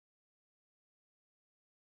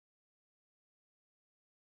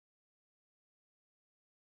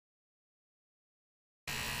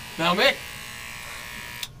Now, Mick,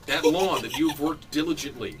 that lawn that you've worked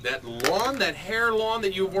diligently, that hair lawn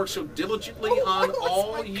that you've worked so diligently on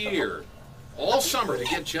all year, all summer to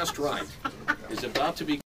get just right, is about to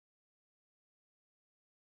be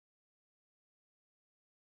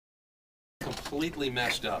completely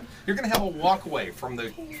messed up. You're going to have a walkway from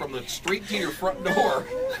the street to your front door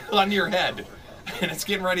on your head. And it's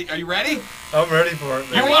getting ready. Are you ready? I'm ready for it.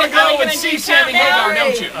 You want to go and see Sammy Hagar,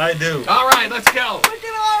 don't you? I do. All right, let's go. Look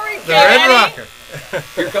at Ari. The Red Rocker.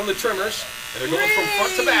 Here come the trimmers. And they're going from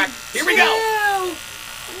front to back. Here we go.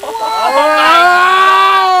 Oh!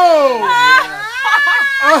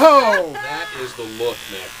 That is the look,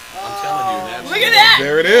 Mick. I'm telling you, that's Look at that.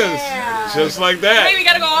 There it is. Just like that. Wait, we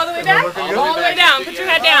gotta go all the way back? All the way down. Put your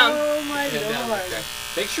head down. Oh my Head down, God. okay.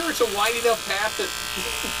 Make sure it's a wide enough path that...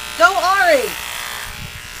 Go, Ari.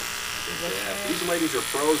 Yeah, these ladies are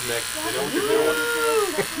pros, Mick. They know what they're doing.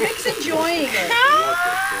 Mick's enjoying it.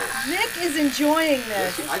 Mick is enjoying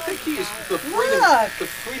this. I think he is the freedom. The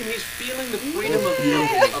freedom. He's feeling the freedom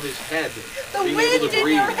of his head. The being wind able to in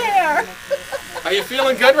breathe. your hair. Are you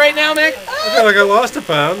feeling good right now, Mick? I feel like I lost a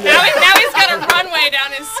pound. Now he's got a runway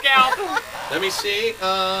down his scalp. Let me see.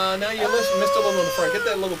 Now you missed a little in the front. Get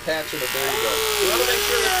that little patch in it. There you go. You want to make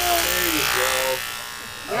sure that... There you go.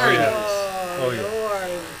 Very nice. Oh, yeah.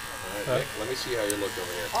 Mick, let me see how you look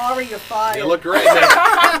over here. Ari, you're fired. You look great, Mick.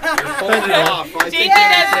 You're pulling it off. I think She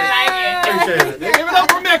doesn't like it. Appreciate it. Give it up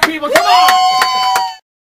for Mick, people. Come on.